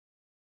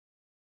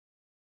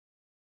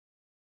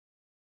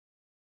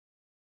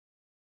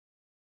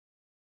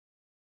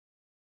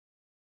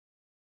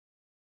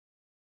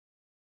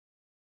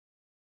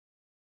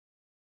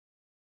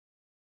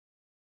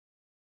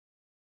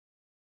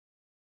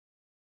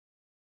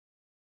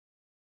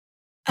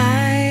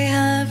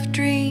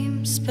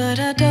but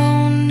I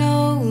don't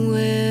know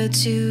where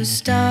to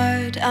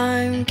start.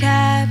 I'm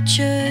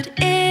captured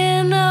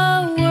in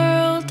a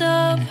world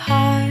of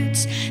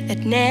hearts that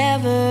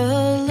never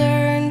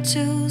learn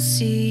to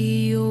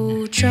see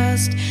or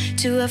trust,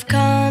 to have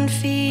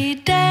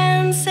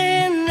confidence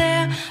in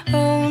their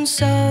own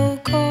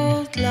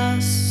so-called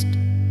lust.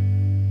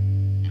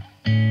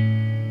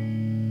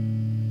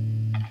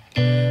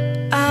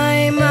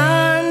 I'm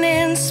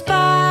uninspired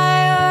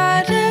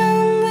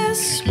in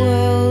this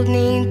world,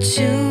 need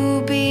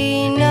to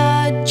be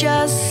not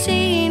just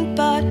seen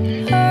but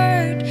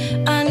heard.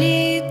 I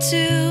need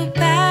to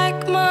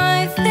pack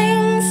my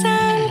things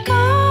and go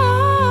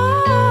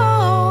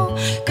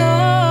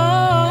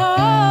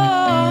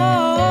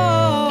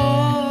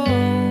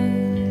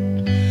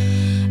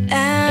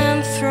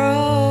and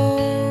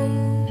throw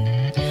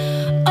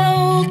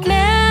old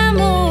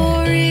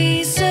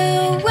memories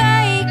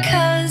away,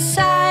 'cause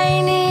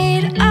I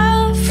need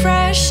a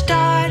fresh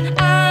start.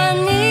 I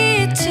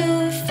need to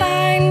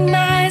find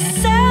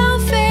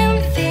myself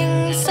in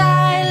things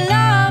I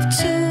love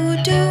to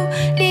do,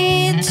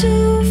 need to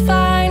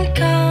find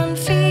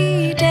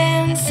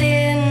confidence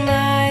in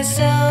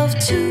myself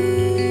too.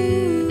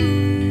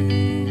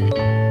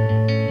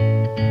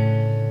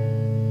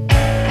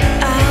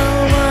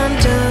 I'll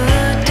wander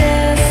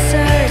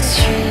desert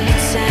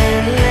streets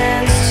and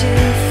lands to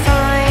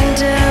find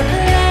a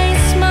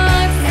place,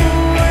 my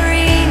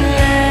foreign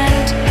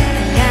land,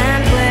 a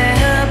land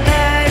where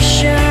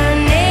passion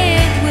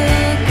it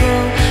will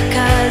grow,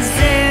 'cause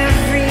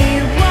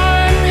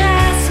everyone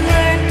has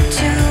learned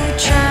to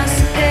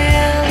trust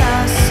their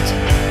lust.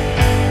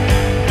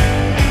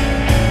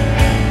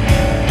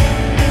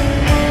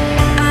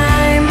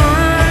 I'm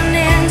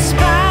uninspired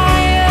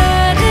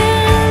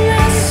in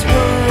this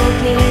world,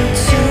 need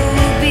to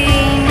be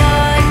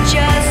not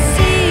just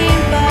seen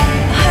but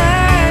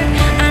heard.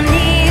 I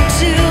need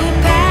to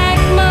pack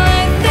my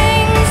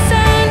things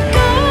and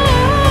go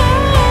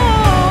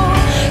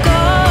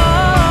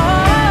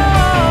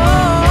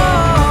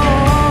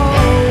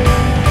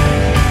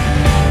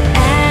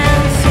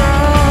and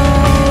throw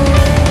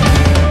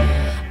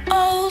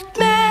old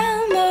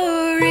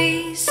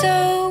memories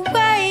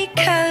away,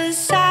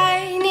 'cause I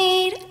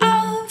need a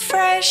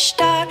fresh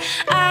start.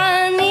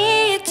 I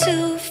need to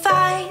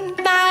find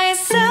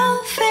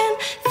myself in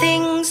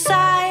things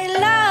I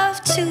love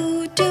to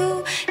do,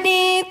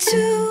 need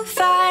to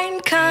find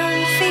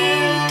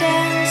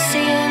confidence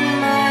in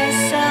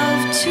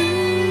myself too.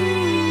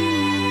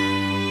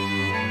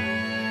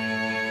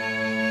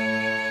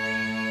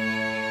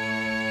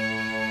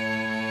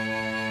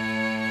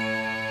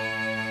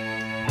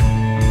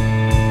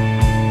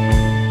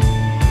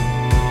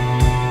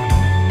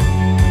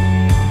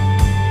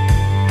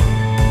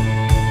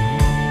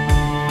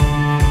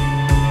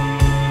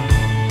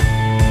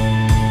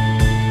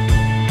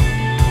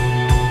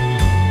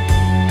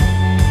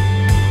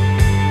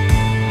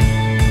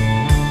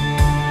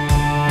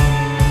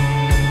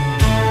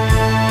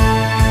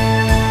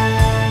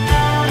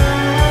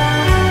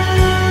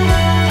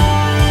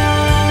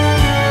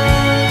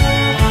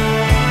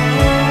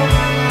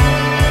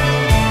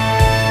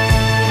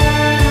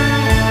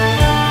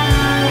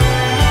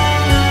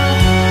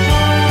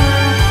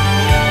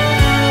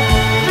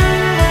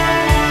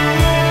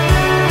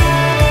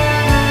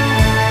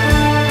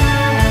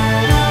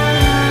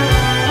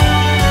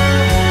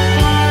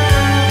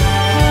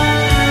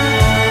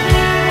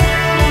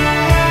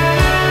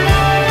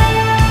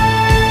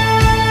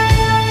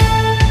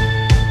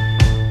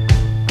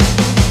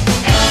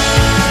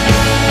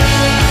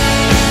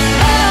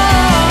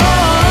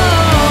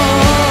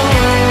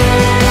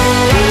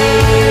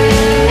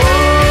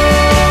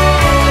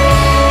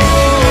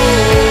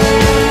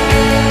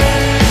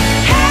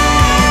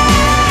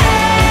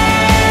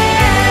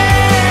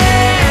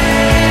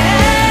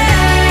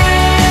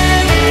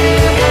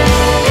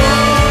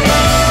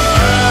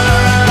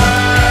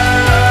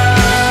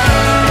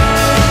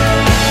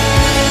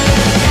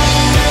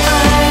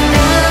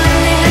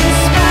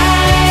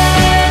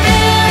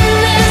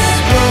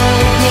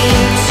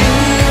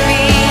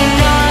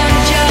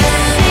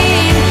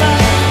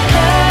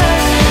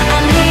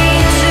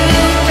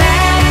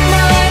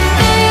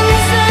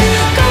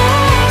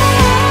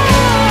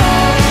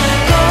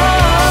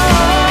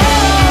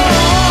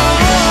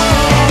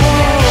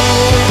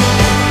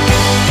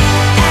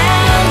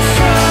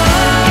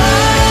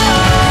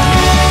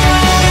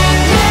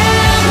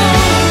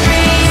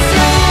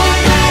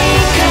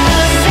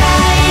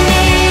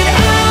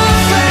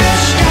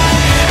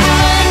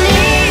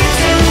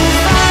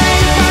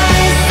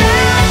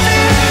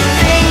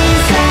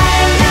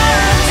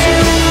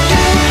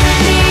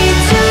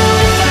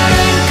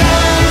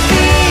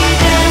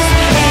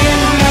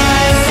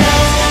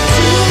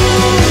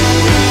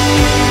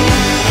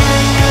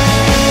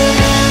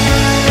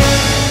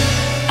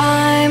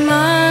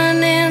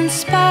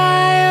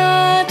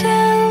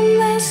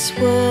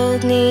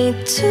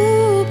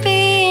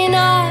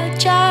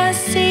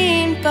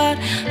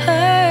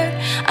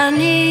 I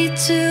need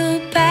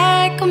to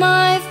pack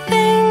my